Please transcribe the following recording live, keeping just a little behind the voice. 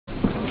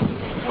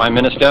Prime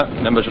Minister,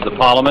 members of the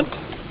Parliament,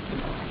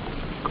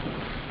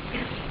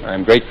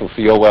 I'm grateful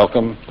for your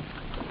welcome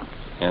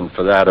and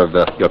for that of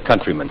your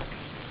countrymen.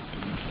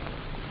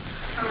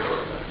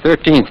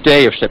 13th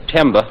day of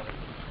September,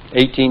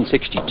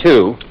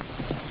 1862,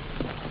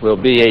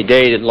 will be a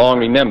day that long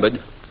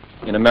remembered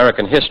in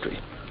American history.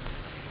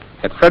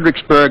 At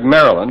Fredericksburg,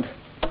 Maryland,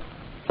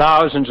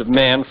 thousands of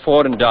men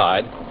fought and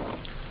died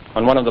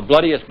on one of the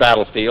bloodiest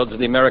battlefields of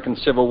the American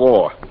Civil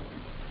War.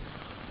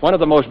 One of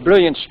the most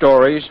brilliant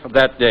stories of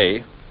that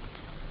day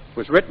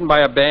was written by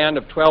a band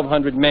of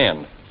 1,200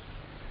 men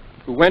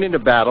who went into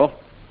battle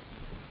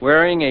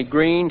wearing a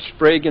green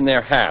sprig in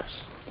their hats.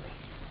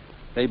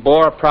 They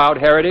bore a proud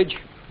heritage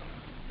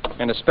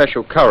and a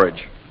special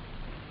courage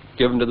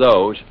given to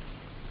those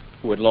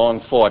who had long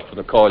fought for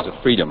the cause of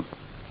freedom.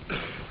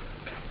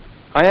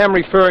 I am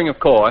referring, of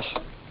course,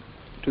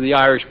 to the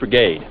Irish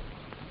Brigade.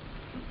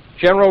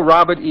 General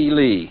Robert E.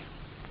 Lee,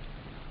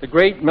 the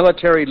great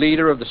military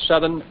leader of the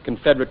Southern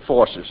Confederate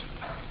forces,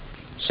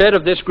 said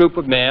of this group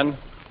of men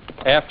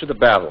after the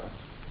battle,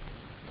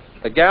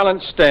 "The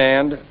gallant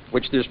stand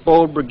which this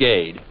bold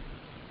brigade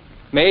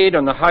made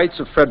on the heights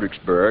of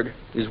Fredericksburg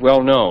is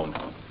well known.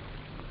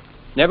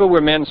 Never were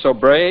men so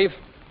brave.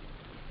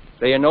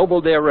 They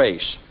ennobled their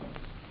race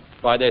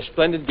by their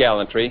splendid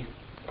gallantry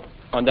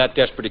on that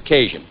desperate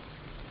occasion.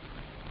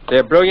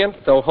 Their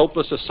brilliant, though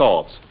hopeless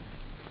assaults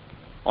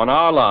on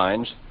our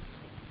lines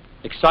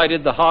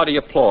excited the hearty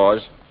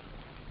applause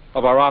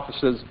of our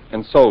officers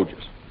and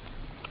soldiers."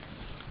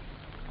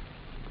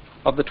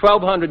 Of the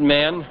 1,200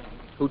 men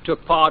who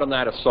took part in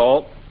that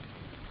assault,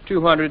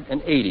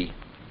 280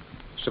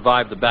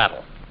 survived the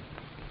battle.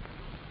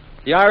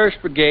 The Irish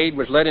Brigade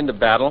was led into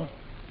battle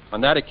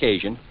on that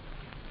occasion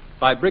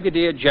by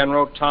Brigadier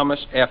General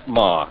Thomas F.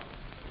 Marr,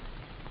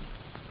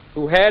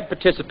 who had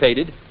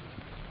participated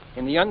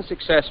in the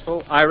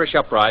unsuccessful Irish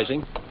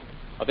uprising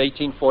of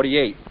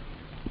 1848,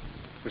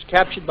 was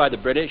captured by the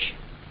British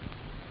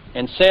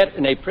and sent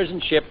in a prison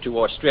ship to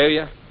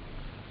Australia,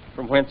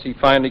 from whence he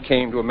finally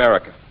came to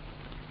America.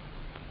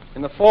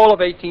 In the fall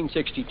of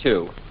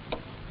 1862,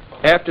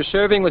 after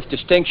serving with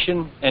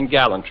distinction and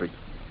gallantry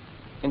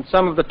in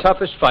some of the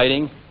toughest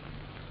fighting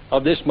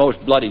of this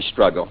most bloody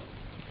struggle,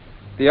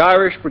 the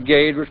Irish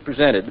Brigade was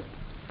presented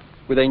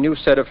with a new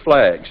set of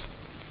flags.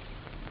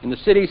 In the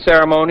city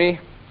ceremony,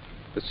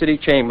 the city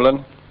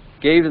chamberlain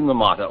gave them the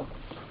motto,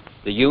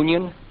 "The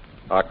Union,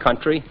 our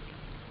country,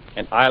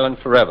 and Ireland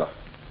forever."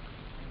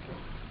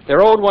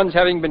 Their old ones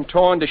having been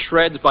torn to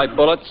shreds by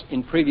bullets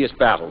in previous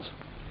battles,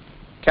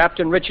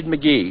 Captain Richard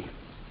McGee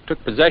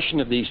took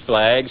possession of these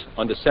flags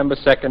on December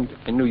 2nd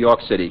in New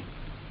York City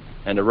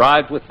and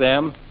arrived with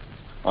them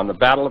on the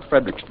Battle of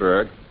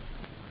Fredericksburg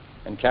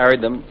and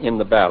carried them in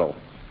the battle.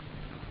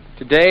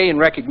 Today, in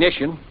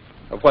recognition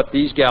of what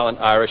these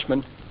gallant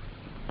Irishmen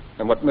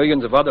and what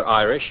millions of other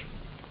Irish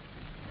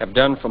have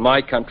done for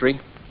my country,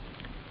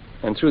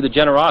 and through the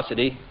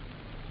generosity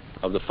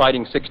of the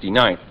Fighting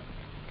 69th,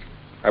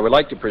 I would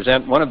like to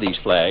present one of these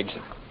flags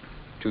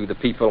to the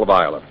people of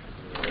Ireland.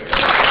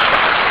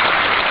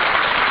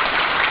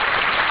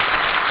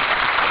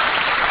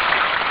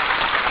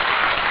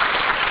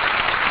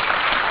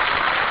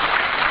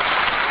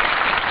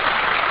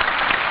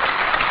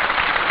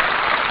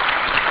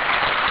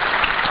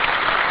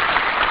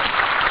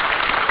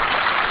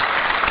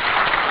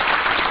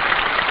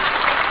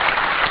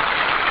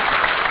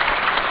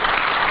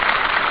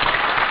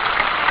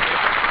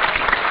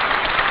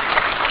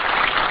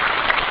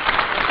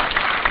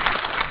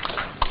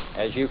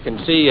 As you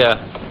can see,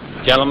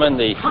 gentlemen,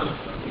 the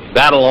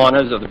battle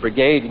honors of the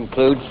brigade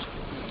includes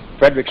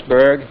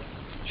Fredericksburg,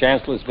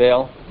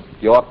 Chancellorsville,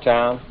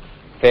 Yorktown,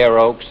 Fair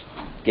Oaks,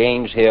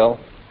 Gaines Hill,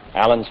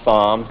 Allen's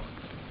Farm,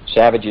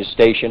 Savage's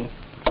Station,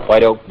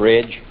 White Oak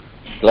Bridge,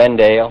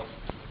 Glendale,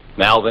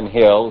 Malvern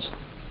Hills,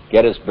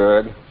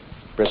 Gettysburg,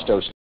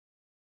 Bristow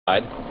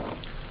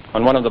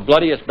on one of the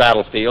bloodiest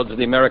battlefields of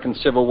the American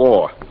Civil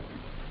War.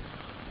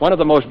 One of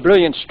the most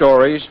brilliant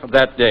stories of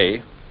that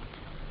day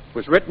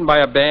was written by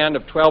a band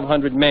of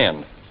 1,200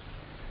 men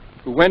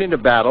who went into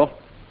battle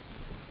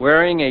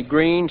wearing a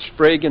green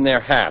sprig in their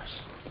hats.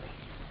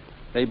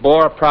 They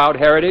bore a proud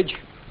heritage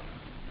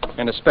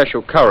and a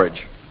special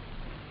courage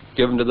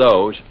given to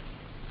those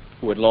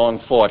who had long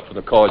fought for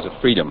the cause of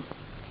freedom.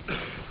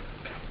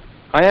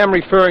 I am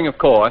referring, of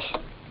course,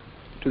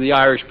 to the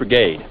Irish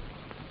Brigade.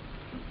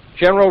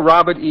 General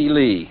Robert E.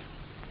 Lee,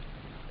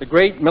 the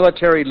great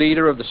military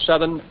leader of the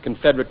Southern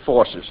Confederate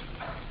forces,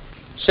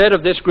 said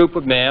of this group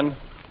of men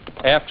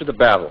after the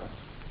battle,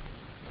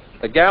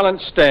 "The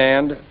gallant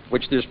stand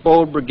which this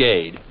bold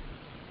brigade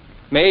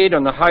made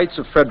on the heights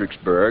of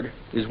Fredericksburg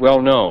is well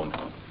known.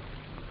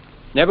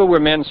 Never were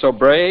men so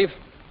brave.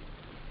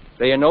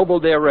 They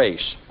ennobled their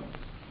race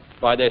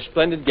by their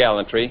splendid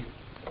gallantry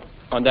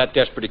on that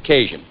desperate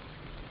occasion.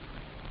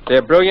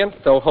 Their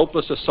brilliant, though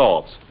hopeless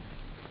assaults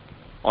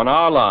on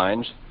our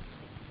lines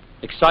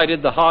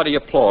excited the hearty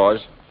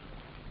applause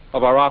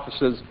of our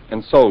officers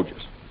and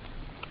soldiers."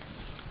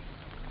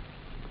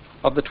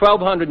 Of the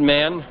 1,200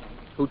 men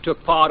who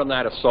took part in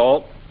that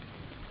assault,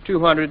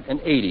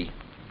 280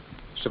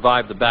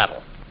 survived the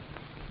battle.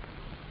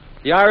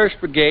 The Irish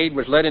Brigade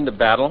was led into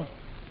battle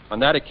on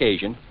that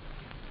occasion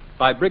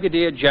by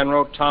Brigadier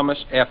General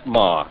Thomas F.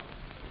 Marr,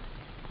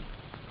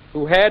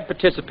 who had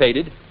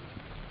participated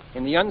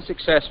in the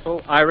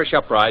unsuccessful Irish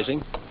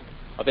uprising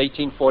of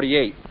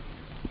 1848,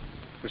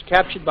 was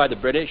captured by the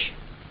British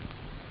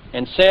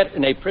and sent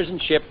in a prison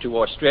ship to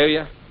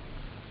Australia,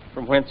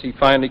 from whence he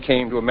finally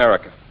came to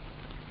America.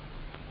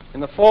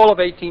 In the fall of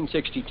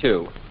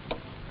 1862,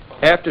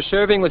 after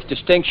serving with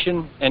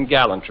distinction and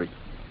gallantry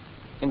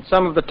in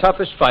some of the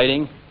toughest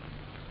fighting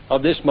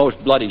of this most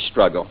bloody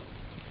struggle,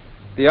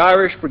 the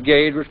Irish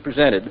Brigade was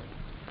presented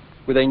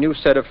with a new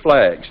set of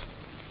flags.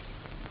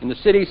 In the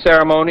city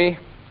ceremony,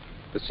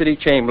 the city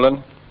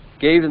chamberlain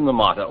gave them the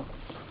motto,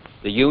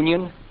 "The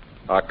Union,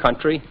 our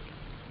country,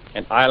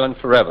 and Ireland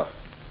forever."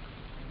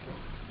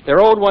 Their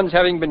old ones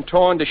having been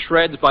torn to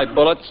shreds by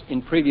bullets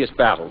in previous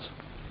battles,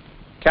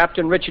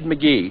 Captain Richard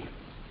McGee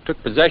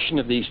took possession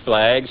of these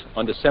flags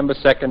on December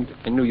 2nd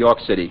in New York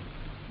City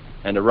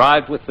and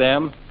arrived with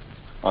them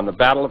on the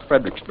Battle of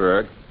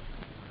Fredericksburg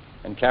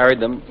and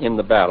carried them in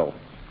the battle.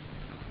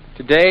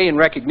 Today, in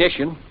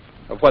recognition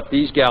of what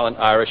these gallant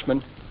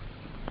Irishmen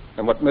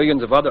and what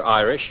millions of other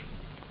Irish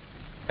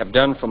have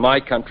done for my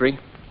country,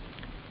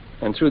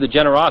 and through the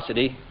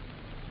generosity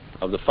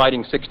of the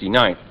Fighting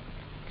 69th,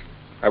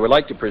 I would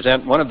like to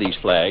present one of these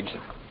flags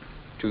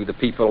to the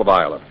people of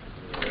Ireland.